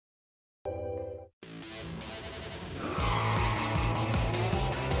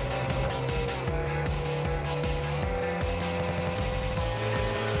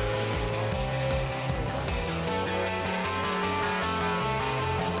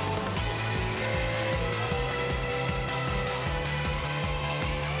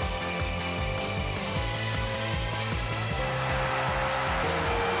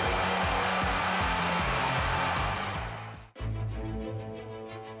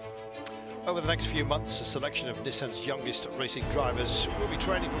Over the next few months, a selection of Nissan's youngest racing drivers will be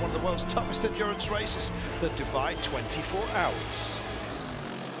training for one of the world's toughest endurance races, the Dubai 24 Hours.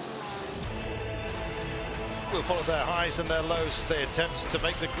 We'll follow their highs and their lows as they attempt to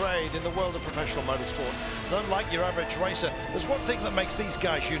make the grade in the world of professional motorsport. And unlike your average racer, there's one thing that makes these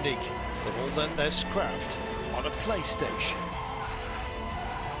guys unique. They've all learned their craft on a PlayStation.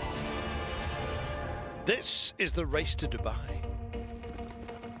 This is the race to Dubai.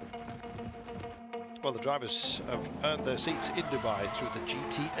 Well, the drivers have earned their seats in Dubai through the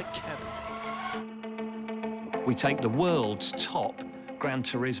GT Academy. We take the world's top Gran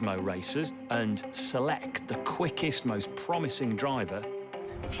Turismo racers and select the quickest, most promising driver.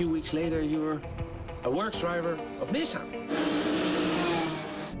 A few weeks later, you were a works driver of Nissan.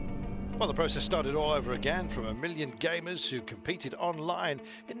 Well, the process started all over again. From a million gamers who competed online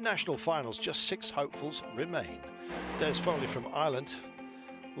in national finals, just 6 hopefuls remain. Des Foley from Ireland,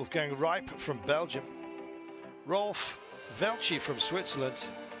 Wolfgang Ripe from Belgium, Rolf Velci from Switzerland,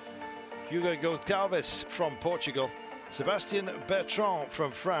 Hugo Goncalves from Portugal, Sebastian Bertrand from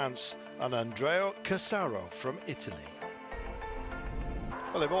France, and Andrea Casaro from Italy.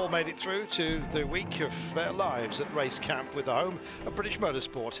 Well, they've all made it through to the week of their lives at race camp with the home of British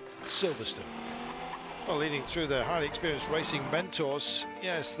motorsport, Silverstone. Well, leading through their highly experienced racing mentors,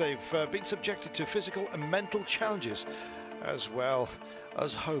 yes, they've been subjected to physical and mental challenges, as well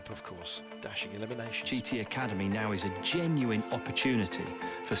as hope, of course, dashing eliminations. GT Academy now is a genuine opportunity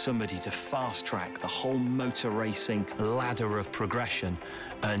for somebody to fast-track the whole motor racing ladder of progression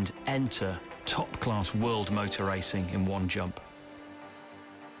and enter top-class world motor racing in one jump.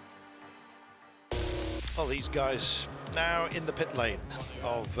 Well, these guys now in the pit lane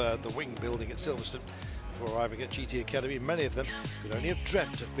of the wing building at Silverstone before arriving at GT Academy. Many of them could only have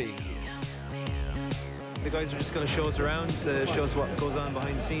dreamt of being here. The guys are just going to show us around, show us what goes on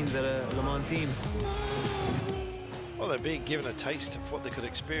behind the scenes at a Le Mans team. Well, they're being given a taste of what they could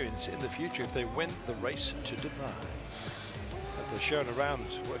experience in the future if they win the race to Dubai. As they're shown around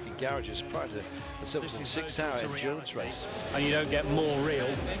working garages prior to the Silverstone 6-hour endurance race. And you don't get more real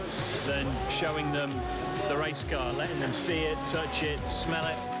than showing them the race car, letting them see it, touch it, smell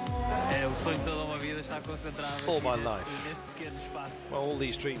it. All my life. Well, all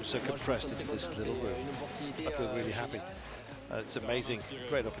these dreams are compressed into this little room. I feel really happy. It's amazing,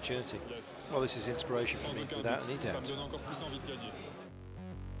 great opportunity. Well, this is inspiration for me, without any doubt.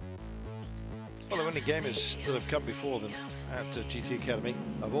 Well, the winning gamers that have come before them at GT Academy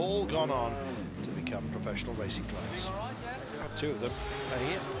have all gone on to become professional racing drivers. 2 of them are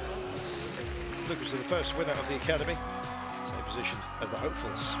here. Lucas is the first winner of the Academy. Same position as the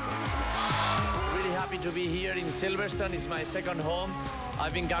hopefuls. Really happy to be here in Silverstone. It's my second home.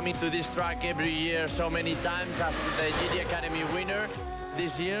 I've been coming to this track every year so many times as the GT Academy winner.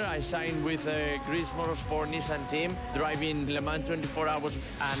 This year I signed with a Greece Motorsport Nissan team, driving Le Mans 24 Hours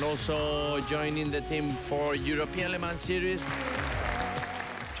and also joining the team for European Le Mans Series.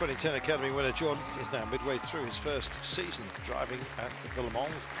 2010 Academy winner Jordan is now midway through his first season driving at the Le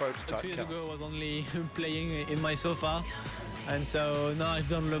Mans prototype. 2 years ago I was only playing in my sofa, and so now I've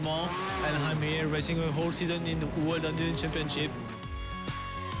done Le Mans and I'm here racing a whole season in the World Endurance Championship.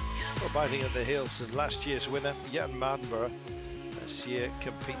 Well, biting at the heels of last year's winner Jan Mardenborough, this year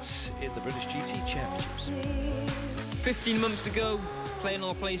competes in the British GT Championships. 15 months ago, playing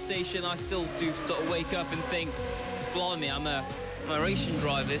on a PlayStation, I still do sort of wake up and think, blimey, I'm a racing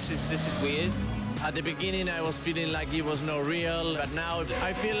driver, this is weird. At the beginning I was feeling like it was not real, but now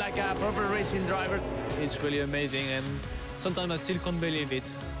I feel like a proper racing driver. It's really amazing, and sometimes I still can't believe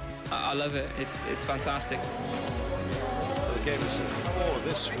it. I love it, it's fantastic. The gamers have all of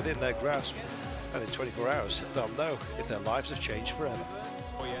this within their grasp, and in 24 hours they'll know if their lives have changed forever.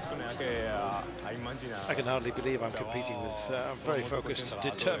 I can hardly believe I'm competing with, I'm very focused,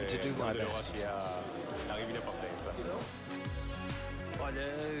 determined to do my best.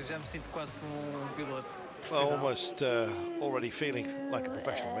 Well, almost already feeling like a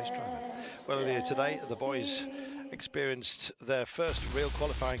professional race driver. Well, earlier today, the boys experienced their first real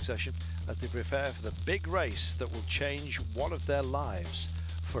qualifying session as they prepare for the big race that will change one of their lives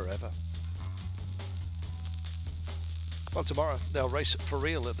forever. Well, tomorrow they'll race for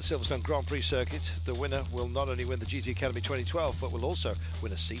real at the Silverstone Grand Prix circuit. The winner will not only win the GT Academy 2012, but will also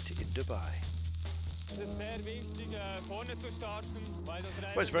win a seat in Dubai.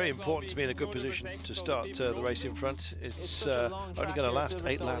 Well, it's very important to be in a good position to start the race in front. It's only going to last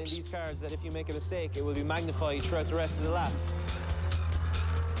 8 laps. These cars that if you make a mistake, it will be magnified throughout the rest of the lap.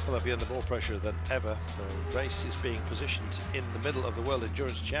 Well, they'll be under more pressure than ever. The race is being positioned in the middle of the World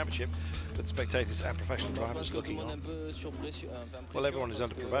Endurance Championship, with spectators and professional drivers looking on. Well, everyone is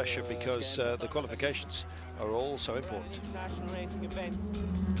under pressure because the qualifications are all so important. National racing event,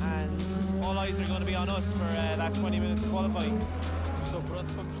 and all eyes are going to be on us for that 20 minutes of qualifying.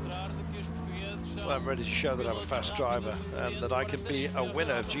 Well, I'm ready to show that I'm a fast driver and that I can be a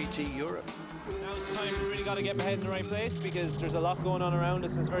winner of GT Europe. Now it's time, we really got to get my head in the right place because there's a lot going on around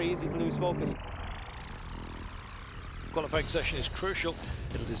us and it's very easy to lose focus. The qualifying session is crucial.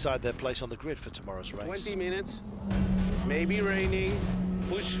 It'll decide their place on the grid for tomorrow's race. 20 minutes, maybe raining,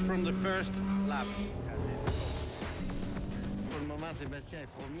 push from the first lap.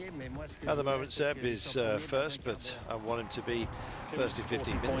 At the moment, Seb is first, but I want him to be first in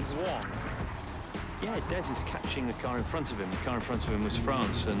 15 minutes. Yeah, Des is catching the car in front of him. The car in front of him was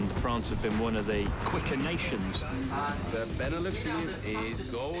France, and France have been one of the quicker nations. The Benelux team is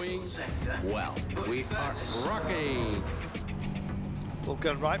going well. We are rocking.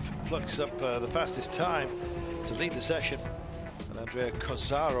 Wolfgang Reip plucks up the fastest time to lead the session, and Andrea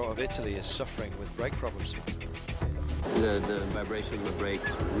Cozzaro of Italy is suffering with brake problems. The vibration on the brake,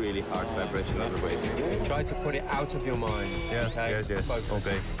 really hard vibration on the brake. Try to put it out of your mind. Yes, okay? yes. Focus.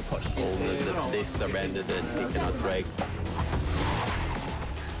 Okay. Push. All the discs are bended and he cannot brake.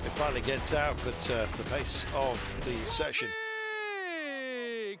 It finally gets out, but the pace of the session.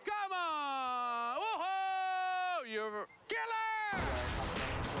 Hey, come on! Woohoo! You're killer!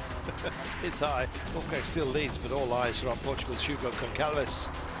 It's high. Wolfgang still leads, but all eyes are on Portugal's Hugo Goncalves.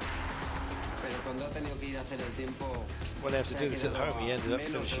 When they have to do this at home, he ended up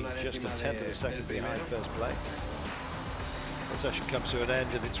finishing just a tenth of a second behind first place. The session comes to an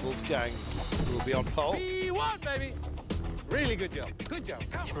end, and it's Wolfgang who will be on pole. P1, baby! Really good job. Good job.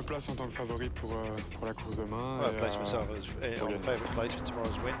 Je me place en tant que favori pour la course demain. Well, I place myself as on the favourite place for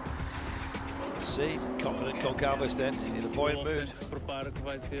tomorrow's win. We'll see. Confident Goncalves then, in a buoyant mood.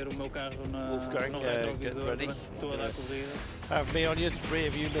 Wolfgang, get ready. Have me on your rear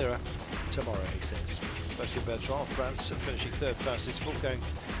view mirror tomorrow, he says. Sebastian Bertrand of France finishing third fastest. Wolfgang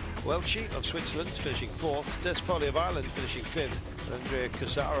Welchi of Switzerland finishing fourth. Des Folli of Ireland finishing fifth. And Andrea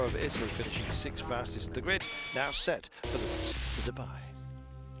Cozzaro of Italy finishing sixth fastest. The grid now set for the race to Dubai.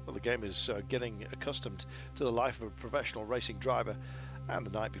 Well, the game is getting accustomed to the life of a professional racing driver. And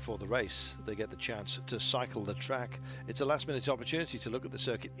the night before the race, they get the chance to cycle the track. It's a last-minute opportunity to look at the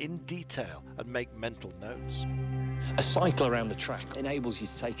circuit in detail and make mental notes. A cycle around the track enables you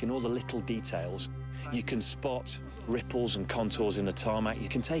to take in all the little details. You can spot ripples and contours in the tarmac. You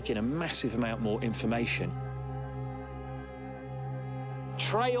can take in a massive amount more information.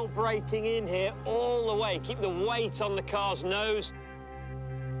 Trail braking in here all the way. Keep the weight on the car's nose.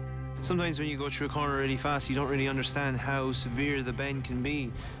 Sometimes when you go through a corner really fast, you don't really understand how severe the bend can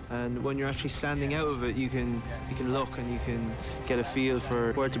be. And when you're actually standing out of it, you can look and you can get a feel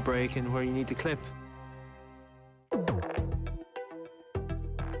for where to brake and where you need to clip.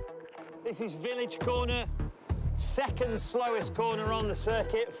 This is Village Corner, second slowest corner on the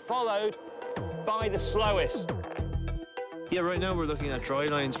circuit, followed by the slowest. Yeah, right now we're looking at dry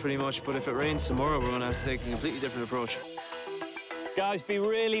lines pretty much, but if it rains tomorrow, we're going to have to take a completely different approach. Guys, be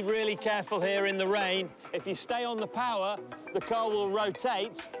really, really careful here in the rain. If you stay on the power, the car will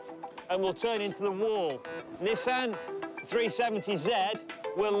rotate and will turn into the wall. Nissan 370Z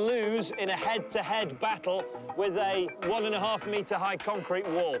will lose in a head-to-head battle with a 1.5 metre high concrete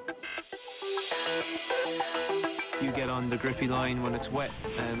wall. You get on the grippy line when it's wet,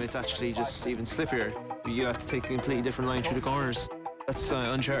 and it's actually just even slippier. You have to take a completely different line through the corners. That's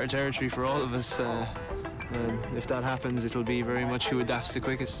uncharted territory for all of us. And if that happens, it'll be very much who adapts the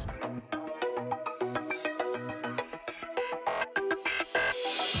quickest.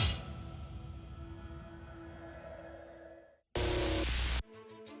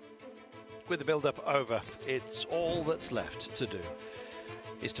 With the build-up over, it's all that's left to do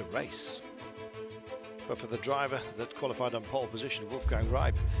is to race. But for the driver that qualified on pole position, Wolfgang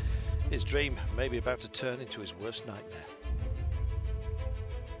Reip, his dream may be about to turn into his worst nightmare.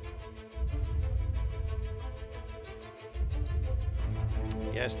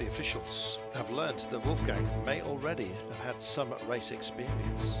 Yes, the officials have learnt that Wolfgang may already have had some race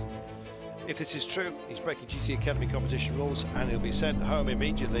experience. If this is true, he's breaking GT Academy competition rules and he'll be sent home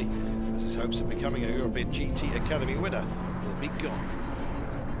immediately, as his hopes of becoming a European GT Academy winner will be gone.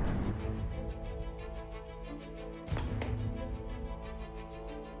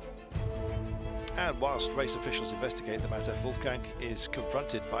 And whilst race officials investigate the matter, Wolfgang is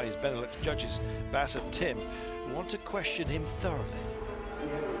confronted by his Benelux judges, Bas and Tim, who want to question him thoroughly.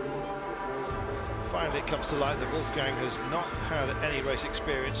 Finally, it comes to light that Wolfgang has not had any race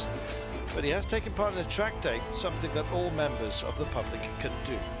experience, but he has taken part in a track day, something that all members of the public can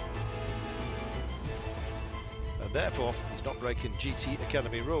do. And therefore, he's not breaking GT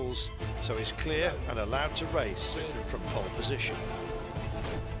Academy rules, so he's clear and allowed to race from pole position.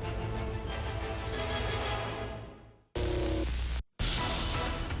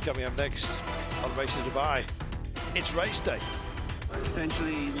 Coming up next on Race to Dubai, it's race day.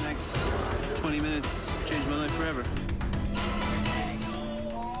 Potentially the next 20 minutes change my life forever.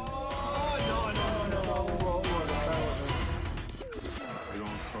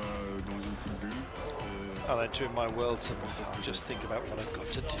 I'll enter in my world and I'll just think about what I've got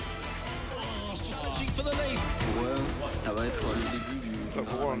to do. For the lead. Ça va être le début d'une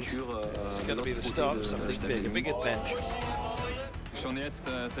aventure. It's going to be the start of something big, a big adventure. Schon jetzt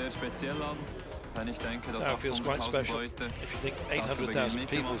sehr speziell an. Ich denke, dass now it feels quite special if you think 800,000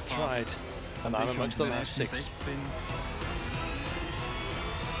 people have tried, and I'm amongst the last 6.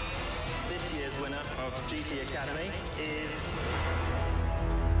 This year's winner of GT Academy is...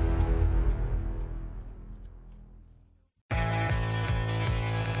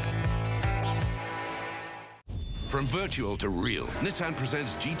 From virtual to real, Nissan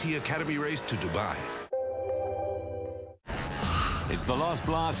presents GT Academy Race to Dubai. It's the last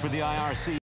blast for the IRC.